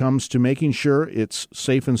when it comes to making sure it's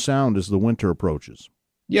safe and sound as the winter approaches?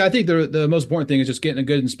 Yeah, I think the most important thing is just getting a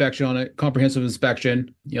good inspection on it, comprehensive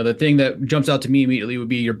inspection. The thing that jumps out to me immediately would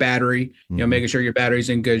be your battery, making sure your battery's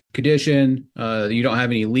in good condition, you don't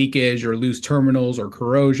have any leakage or loose terminals or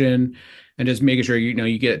corrosion, and just making sure,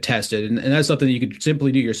 you get it tested. And that's something that you could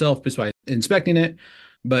simply do yourself just by inspecting it.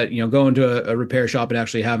 But, going to a repair shop and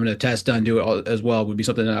actually having a test done to it as well would be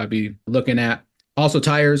something that I'd be looking at. Also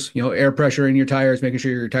tires, air pressure in your tires, making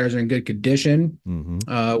sure your tires are in good condition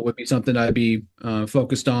would be something I'd be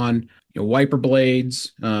focused on. Wiper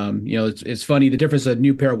blades, it's funny, the difference a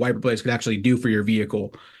new pair of wiper blades could actually do for your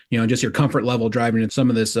vehicle, just your comfort level driving in some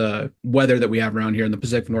of this weather that we have around here in the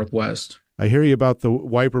Pacific Northwest. I hear you about the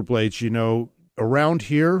wiper blades. Around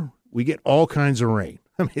here, we get all kinds of rain.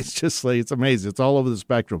 I mean, it's just like, it's amazing. It's all over the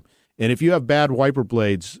spectrum. And if you have bad wiper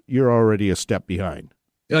blades, you're already a step behind.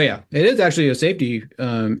 Oh, yeah. It is actually a safety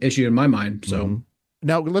issue in my mind. So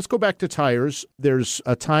Now, let's go back to tires. There's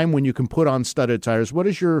a time when you can put on studded tires. What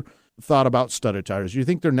is your thought about studded tires? Do you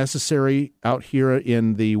think they're necessary out here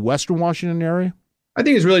in the Western Washington area? I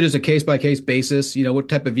think it's really just a case-by-case basis. What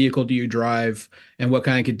type of vehicle do you drive and what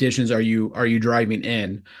kind of conditions are you driving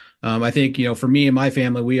in? I think, for me and my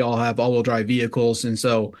family, we all have all-wheel drive vehicles. And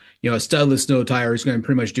so, a studless snow tire is going to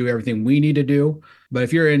pretty much do everything we need to do. But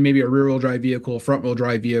if you're in maybe a rear-wheel drive vehicle, front-wheel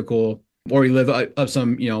drive vehicle, or you live up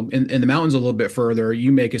some, in the mountains a little bit further,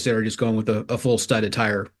 you may consider just going with a full studded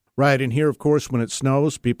tire. Right, and here, of course, when it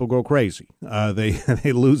snows, people go crazy.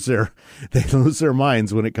 They lose their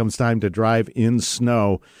minds when it comes time to drive in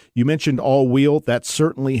snow. You mentioned all-wheel. That's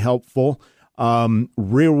certainly helpful.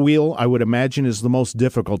 Rear wheel, I would imagine, is the most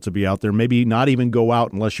difficult to be out there. Maybe not even go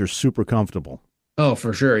out unless you're super comfortable. Oh,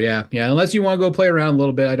 for sure, yeah. Unless you want to go play around a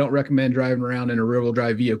little bit, I don't recommend driving around in a rear-wheel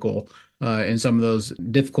drive vehicle in some of those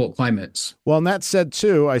difficult climates. Well, and that said,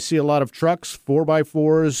 too, I see a lot of trucks,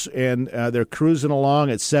 4x4s, and they're cruising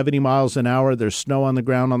along at 70 miles an hour. There's snow on the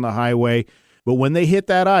ground on the highway. But when they hit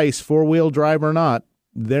that ice, four-wheel drive or not,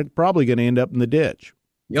 they're probably going to end up in the ditch.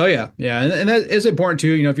 Oh, yeah. And that is important,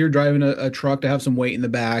 too, if you're driving a truck, to have some weight in the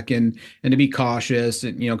back and to be cautious,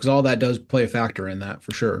 and, because all that does play a factor in that,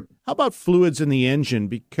 for sure. How about fluids in the engine?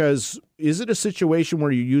 Because is it a situation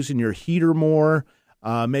where you're using your heater more?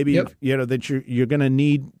 Maybe, that you're going to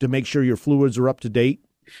need to make sure your fluids are up to date?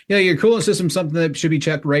 Yeah, your coolant system is something that should be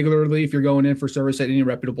checked regularly if you're going in for service at any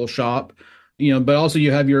reputable shop. But also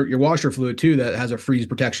you have your washer fluid, too, that has a freeze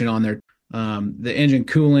protection on there. The engine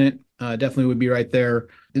coolant definitely would be right there.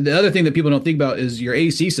 The other thing that people don't think about is your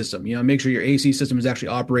AC system. Make sure your AC system is actually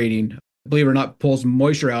operating. Believe it or not, pulls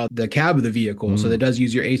moisture out the cab of the vehicle. So that does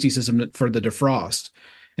use your AC system for the defrost.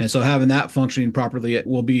 And so having that functioning properly, it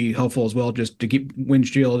will be helpful as well, just to keep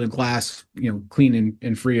windshield and glass, clean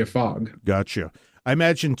and free of fog. Gotcha. I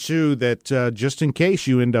imagine, too, that just in case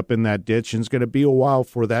you end up in that ditch, and it's going to be a while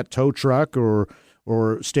for that tow truck or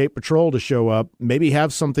state patrol to show up, maybe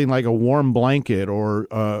have something like a warm blanket or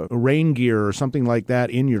a rain gear or something like that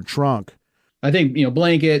in your trunk. I think,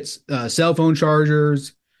 blankets, cell phone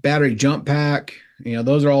chargers, battery jump pack,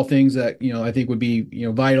 those are all things that, I think would be,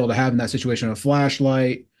 vital to have in that situation. A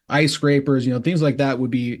flashlight, ice scrapers, things like that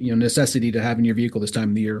would be, necessity to have in your vehicle this time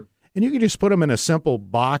of the year. And you can just put them in a simple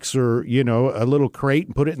box or, a little crate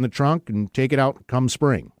and put it in the trunk and take it out come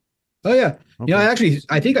spring. Oh, yeah. Okay.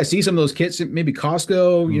 I think I see some of those kits, maybe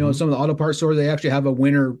Costco, some of the auto parts stores, they actually have a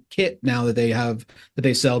winter kit now that they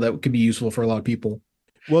sell that could be useful for a lot of people.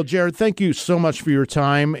 Well, Jared, thank you so much for your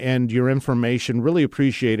time and your information. Really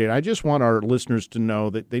appreciate it. I just want our listeners to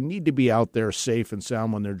know that they need to be out there safe and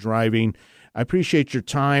sound when they're driving. I appreciate your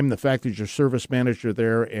time, the fact that you're service manager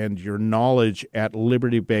there, and your knowledge at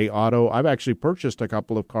Liberty Bay Auto. I've actually purchased a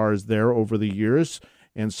couple of cars there over the years,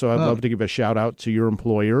 and so I'd love to give a shout-out to your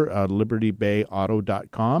employer,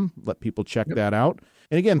 libertybayauto.com. Let people check that out.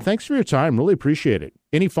 And again, thanks for your time. Really appreciate it.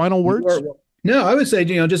 Any final words? No, I would say,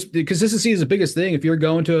 just consistency is the biggest thing. If you're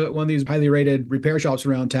going to one of these highly rated repair shops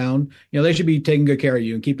around town, they should be taking good care of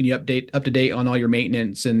you and keeping you up to date on all your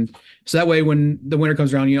maintenance. And so that way, when the winter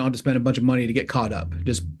comes around, you don't have to spend a bunch of money to get caught up.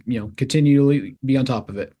 Just, continually be on top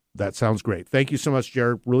of it. That sounds great. Thank you so much,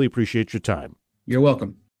 Jared. Really appreciate your time. You're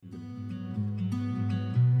welcome.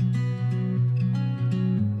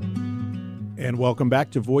 And welcome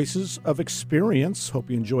back to Voices of Experience.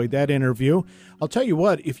 Hope you enjoyed that interview. I'll tell you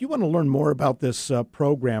what, if you want to learn more about this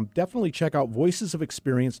program, definitely check out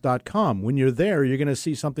voicesofexperience.com. When you're there, you're going to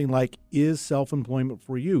see something like Is Self-Employment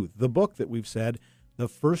for You? The book that we've said, the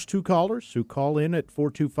first two callers who call in at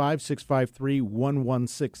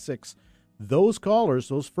 425-653-1166, those callers,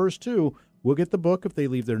 those first two, will get the book if they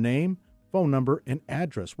leave their name, phone number, and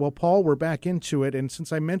address. Well, Paul, we're back into it, and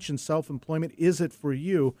since I mentioned self-employment, is it for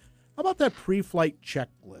you? How about that pre-flight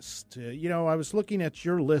checklist? I was looking at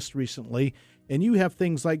your list recently, and you have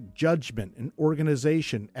things like judgment and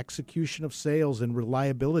organization, execution of sales, and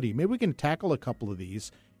reliability. Maybe we can tackle a couple of these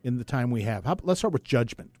in the time we have. Let's start with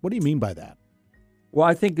judgment. What do you mean by that? Well,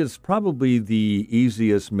 I think it's probably the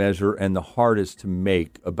easiest measure and the hardest to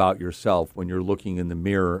make about yourself when you're looking in the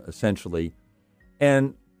mirror, essentially.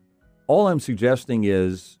 And all I'm suggesting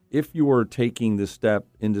is if you are taking this step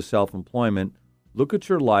into self-employment, look at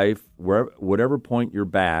your life, whatever point you're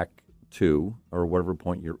back to or whatever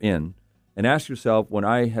point you're in, and ask yourself, when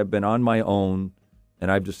I have been on my own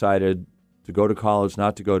and I've decided to go to college,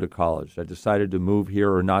 not to go to college, I decided to move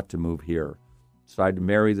here or not to move here, decided to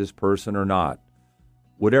marry this person or not,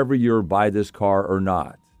 whatever you're, buy this car or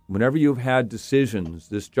not, whenever you've had decisions,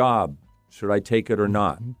 this job, should I take it or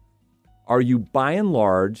not, are you by and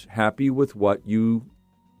large happy with what you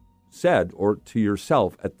said or to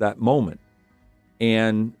yourself at that moment?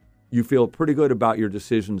 And you feel pretty good about your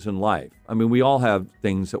decisions in life. I mean, we all have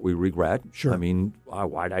things that we regret. Sure. I mean,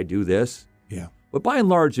 why'd I do this? Yeah. But by and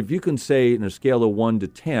large, if you can say in a scale of 1 to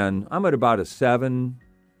 10, I'm at about a 7,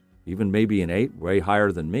 even maybe an 8, way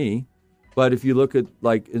higher than me. But if you look at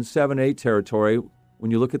like in 7, 8 territory,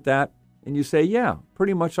 when you look at that and you say, yeah,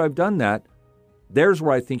 pretty much I've done that, there's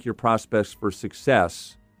where I think your prospects for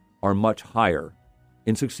success are much higher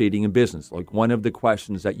in succeeding in business, like one of the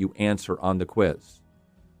questions that you answer on the quiz.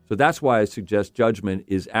 So that's why I suggest judgment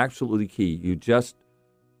is absolutely key. You just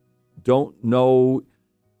don't know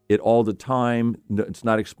it all the time. It's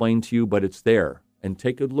not explained to you, but it's there. And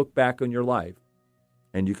take a look back on your life.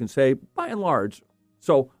 And you can say, by and large,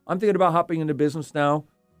 so I'm thinking about hopping into business now.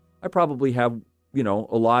 I probably have,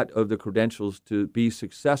 a lot of the credentials to be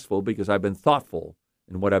successful because I've been thoughtful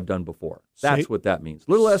in what I've done before. That's what that means.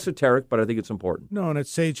 A little esoteric, but I think it's important. No, and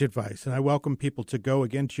it's sage advice. And I welcome people to go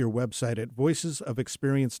again to your website at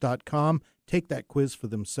voicesofexperience.com. Take that quiz for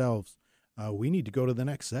themselves. We need to go to the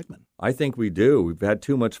next segment. I think we do. We've had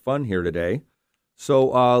too much fun here today.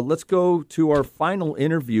 So let's go to our final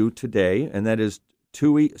interview today, and that is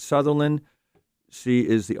Tui Sutherland. She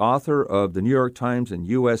is the author of the New York Times and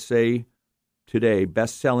USA Today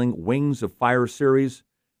best-selling Wings of Fire series.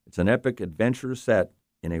 It's an epic adventure set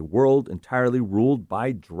in a world entirely ruled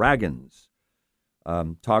by dragons.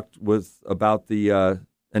 Talked about the,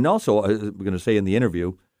 and also, we're going to say in the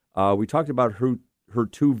interview, we talked about her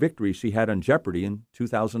 2 victories she had on Jeopardy in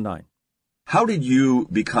 2009. How did you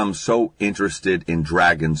become so interested in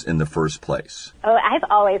dragons in the first place? Oh, I've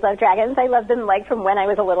always loved dragons. I loved them from when I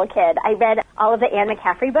was a little kid. I read all of the Anne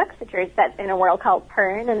McCaffrey books, which are set in a world called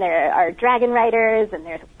Pern, and there are dragon riders, and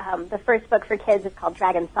there's the first book for kids is called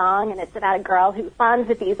Dragon Song, and it's about a girl who bonds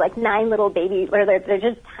with these 9 little baby, or they're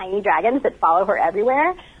just tiny dragons that follow her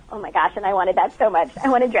everywhere. Oh my gosh, and I wanted that so much. I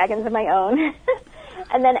wanted dragons of my own.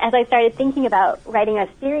 And then as I started thinking about writing a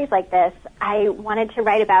series like this, I wanted to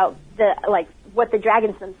write about what the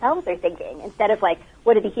dragons themselves are thinking instead of what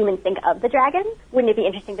do the humans think of the dragons? Wouldn't it be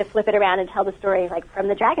interesting to flip it around and tell the story from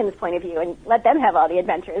the dragon's point of view and let them have all the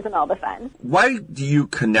adventures and all the fun? Why do you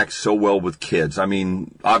connect so well with kids? I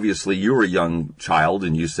mean, obviously you were a young child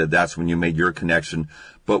and you said that's when you made your connection,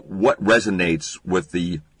 but what resonates with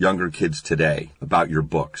the younger kids today about your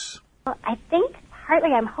books? Well, I think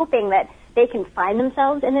partly I'm hoping that they can find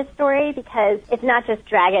themselves in this story because it's not just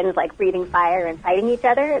dragons breathing fire and fighting each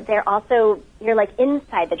other. They're also, you're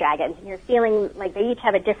inside the dragons and you're feeling like they each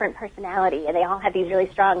have a different personality and they all have these really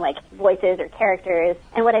strong voices or characters.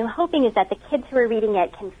 And what I'm hoping is that the kids who are reading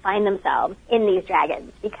it can find themselves in these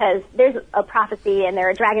dragons because there's a prophecy and there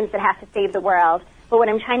are dragons that have to save the world. But what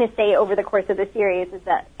I'm trying to say over the course of the series is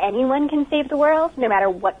that anyone can save the world, no matter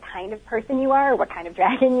what kind of person you are or what kind of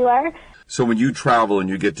dragon you are. So when you travel and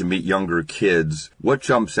you get to meet younger kids, what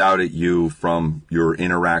jumps out at you from your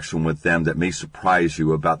interaction with them that may surprise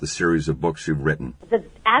you about the series of books you've written? The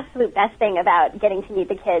absolute best thing about getting to meet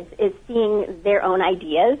the kids is seeing their own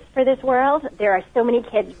ideas for this world. There are so many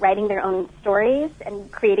kids writing their own stories and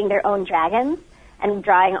creating their own dragons and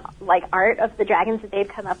drawing like art of the dragons that they've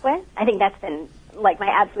come up with. I think that's been like my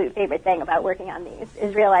absolute favorite thing about working on these,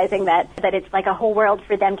 is realizing that it's like a whole world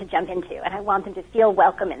for them to jump into, and I want them to feel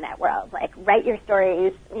welcome in that world. Like, write your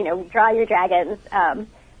stories, draw your dragons,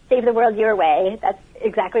 save the world your way. That's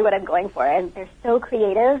exactly what I'm going for, and they're so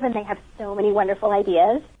creative, and they have so many wonderful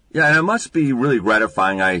ideas. Yeah, and it must be really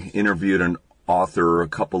gratifying. I interviewed an author a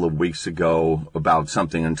couple of weeks ago about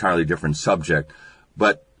something entirely different subject,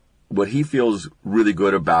 but what he feels really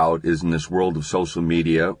good about is in this world of social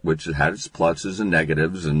media, which has its pluses and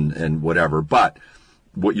negatives and whatever, but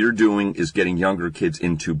what you're doing is getting younger kids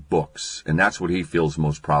into books, and that's what he feels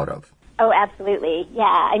most proud of. Oh, absolutely. Yeah.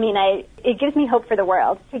 I mean, it gives me hope for the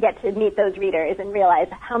world to get to meet those readers and realize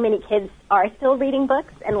how many kids are still reading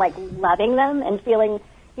books and, like, loving them and feeling,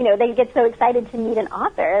 they get so excited to meet an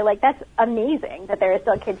author. Like, that's amazing that there are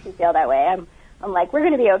still kids who feel that way. I'm like, we're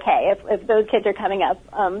going to be okay if those kids are coming up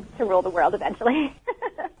to rule the world eventually.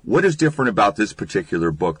 What is different about this particular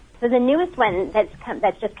book? So the newest one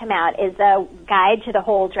that's just come out is a guide to the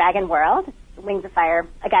whole dragon world, Wings of Fire,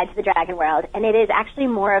 a guide to the dragon world. And it is actually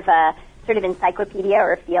more of a sort of encyclopedia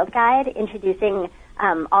or field guide introducing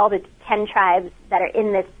all the 10 tribes that are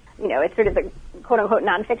in this, it's sort of the quote-unquote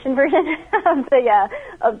nonfiction version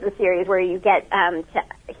of the series, where you get to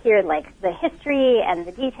hear, like, the history and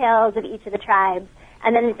the details of each of the tribes,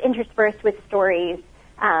 and then it's interspersed with stories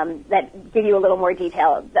that give you a little more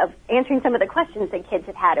detail of answering some of the questions that kids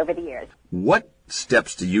have had over the years. What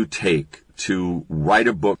steps do you take to write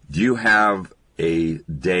a book? Do you have a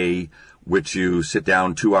day which you sit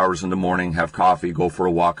down 2 hours in the morning, have coffee, go for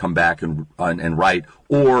a walk, come back and write?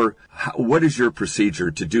 Or what is your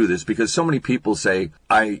procedure to do this? Because so many people say,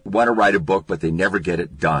 I want to write a book, but they never get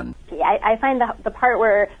it done. I find the part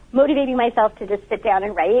where motivating myself to just sit down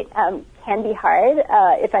and write can be hard,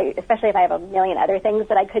 especially if I have a million other things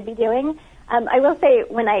that I could be doing. I will say,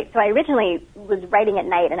 I originally was writing at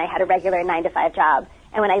night, and I had a regular 9-to-5 job.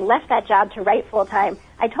 And when I left that job to write full-time,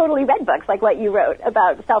 I totally read books like what you wrote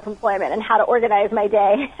about self-employment and how to organize my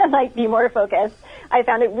day and, like, be more focused. I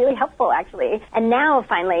found it really helpful, actually. And now,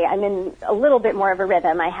 finally, I'm in a little bit more of a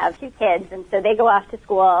rhythm. I have 2 kids, and so they go off to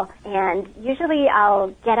school. And usually I'll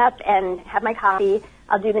get up and have my coffee.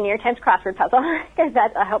 I'll do the New York Times crossword puzzle because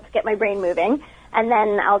that helps get my brain moving. And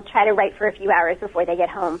then I'll try to write for a few hours before they get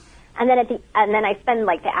home. And then I spend,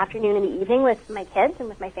 like, the afternoon and the evening with my kids and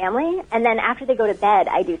with my family. And then after they go to bed,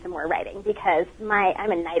 I do some more writing because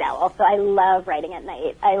I'm a night owl, so I love writing at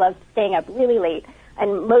night. I love staying up really late.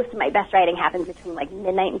 And most of my best writing happens between, like,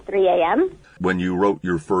 midnight and 3 a.m. When you wrote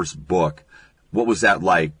your first book, what was that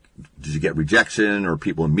like? Did you get rejection, or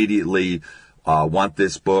people immediately want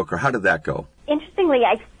this book, or how did that go? Interestingly,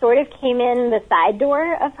 I sort of came in the side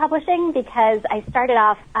door of publishing because I started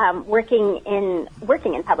off working in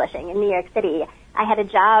publishing in New York City. I had a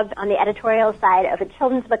job on the editorial side of a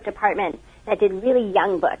children's book department that did really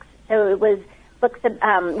young books. So it was books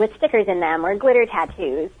with stickers in them or glitter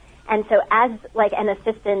tattoos. And so as, like, an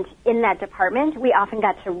assistant in that department, we often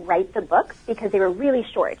got to write the books because they were really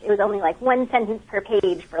short. It was only, like, 1 sentence per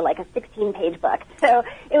page for, like, a 16-page book. So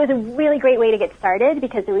it was a really great way to get started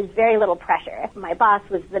because there was very little pressure. My boss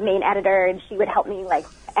was the main editor, and she would help me, like,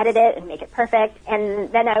 edit it and make it perfect. And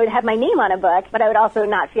then I would have my name on a book, but I would also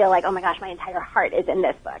not feel like, oh my gosh, my entire heart is in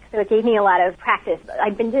this book. So it gave me a lot of practice.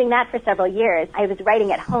 I've been doing that for several years. I was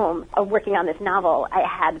writing at home, working on this novel I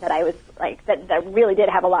had that I was like, that really did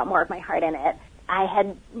have a lot more of my heart in it. I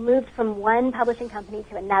had moved from one publishing company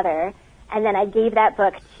to another, and then I gave that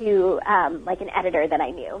book to, like, an editor that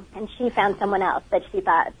I knew. And she found someone else that she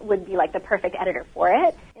thought would be, like, the perfect editor for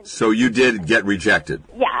it. So you did get rejected?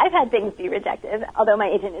 Yeah, I've had things be rejected, although my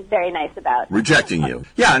agent is very nice about rejecting you.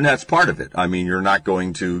 Yeah, and that's part of it. I mean, you're not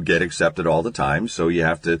going to get accepted all the time, so you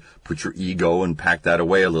have to put your ego and pack that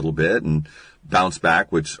away a little bit and bounce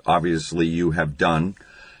back, which obviously you have done.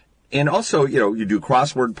 And also, you do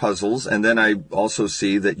crossword puzzles, and then I also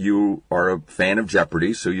see that you are a fan of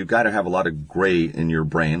Jeopardy, so you've got to have a lot of gray in your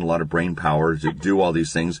brain, a lot of brain power to do all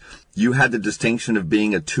these things. You had the distinction of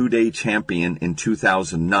being a 2-day champion in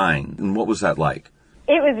 2009, and what was that like?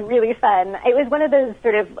 It was really fun. It was one of those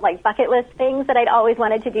sort of, like, bucket list things that I'd always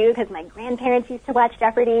wanted to do because my grandparents used to watch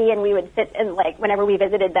Jeopardy, and we would sit and, like, whenever we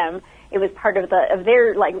visited them, it was part of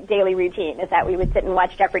their, like, daily routine is that we would sit and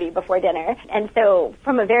watch Jeopardy before dinner. And so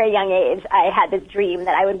from a very young age, I had this dream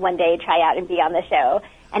that I would one day try out and be on the show.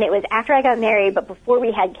 And it was after I got married, but before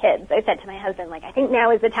we had kids. I said to my husband, like, I think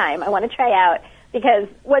now is the time. I want to try out, because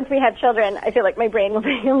once we have children, I feel like my brain will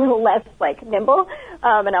be a little less, like, nimble,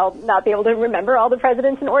 and I'll not be able to remember all the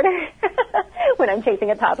presidents in order when I'm chasing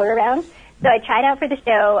a toddler around. So I tried out for the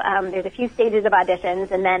show. There's a few stages of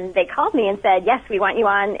auditions, and then they called me and said, yes, we want you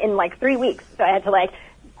on in, like, 3 weeks. So I had to, like,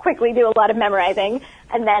 quickly do a lot of memorizing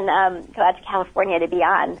and then go out to California to be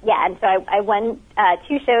on. Yeah, and so I won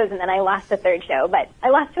 2 shows, and then I lost the 3rd show, but I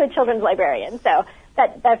lost to a children's librarian, so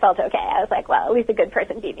that felt okay. I was like, well, at least a good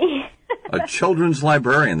person beat me. A children's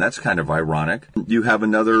librarian, that's kind of ironic. You have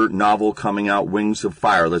another novel coming out, Wings of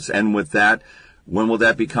Fire. Let's end with that. When will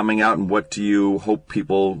that be coming out, and what do you hope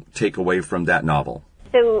people take away from that novel?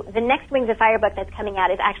 So the next Wings of Fire book that's coming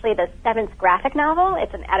out is actually the 7th graphic novel.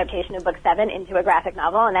 It's an adaptation of book 7 into a graphic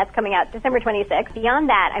novel, and that's coming out December 26th. Beyond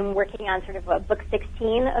that, I'm working on sort of a book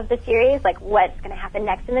 16 of the series, like what's going to happen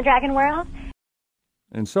next in the Dragon world.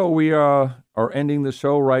 And so we are ending the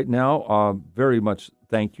show right now. Very much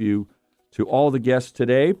thank you to all the guests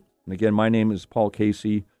today. And again, my name is Paul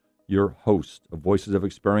Casey, your host of Voices of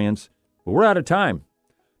Experience. But we're out of time.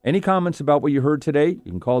 Any comments about what you heard today,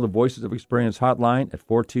 you can call the Voices of Experience hotline at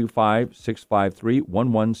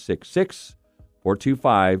 425-653-1166,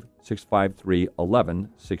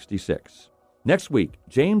 425-653-1166. Next week,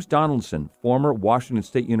 James Donaldson, former Washington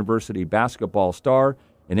State University basketball star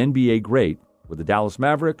and NBA great with the Dallas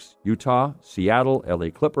Mavericks, Utah, Seattle, LA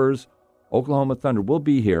Clippers, Oklahoma Thunder, will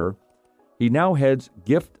be here. He now heads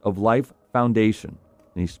Gift of Life Foundation,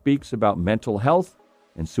 and he speaks about mental health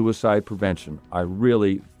and suicide prevention. I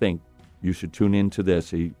really think you should tune into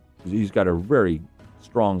this. He's got a very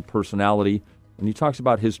strong personality, and he talks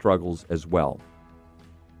about his struggles as well.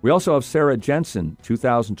 We also have Sarah Jensen.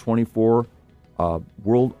 2024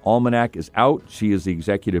 World Almanac is out. She is the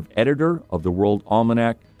executive editor of the World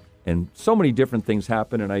Almanac, and so many different things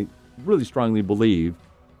happen, and I really strongly believe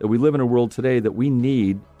that we live in a world today that we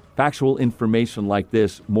need factual information like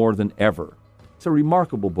this more than ever. It's a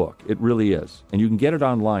remarkable book. It really is. And you can get it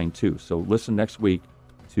online, too. So listen next week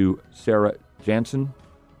to Sarah Jansen.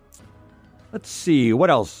 Let's see. What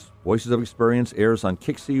else? Voices of Experience airs on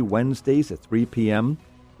Kixie Wednesdays at 3 p.m.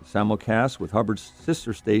 The simulcast with Hubbard's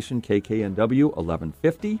sister station, KKNW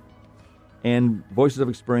 1150. And Voices of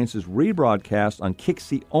Experience is rebroadcast on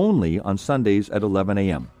Kixie only on Sundays at 11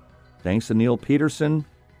 a.m. Thanks to Neil Peterson,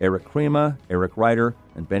 Eric Krema, Eric Ryder,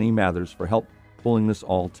 and Benny Mathers for help pulling this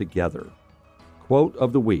all together. Quote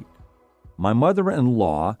of the week: my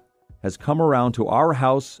mother-in-law has come around to our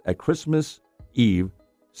house at Christmas Eve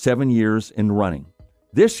 7 years in running.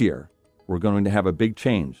 This year, we're going to have a big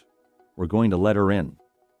change. We're going to let her in.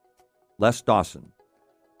 Les Dawson.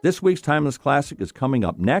 This week's Timeless Classic is coming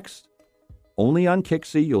up next. Only on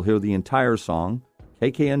Kixie, you'll hear the entire song,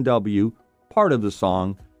 KKNW, part of the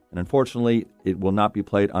song, and unfortunately, it will not be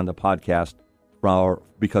played on the podcast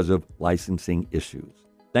because of licensing issues.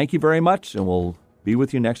 Thank you very much, and we'll be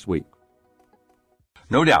with you next week.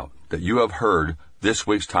 No doubt that you have heard this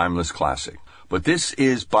week's Timeless Classic, but this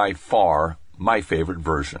is by far my favorite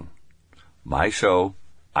version. My show,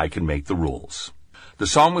 I Can Make the Rules. The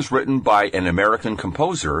song was written by an American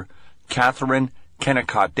composer, Catherine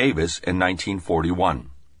Kennicott Davis, in 1941.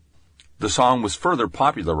 The song was further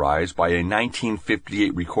popularized by a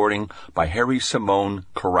 1958 recording by Harry Simone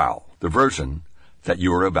Corral, the version that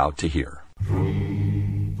you are about to hear.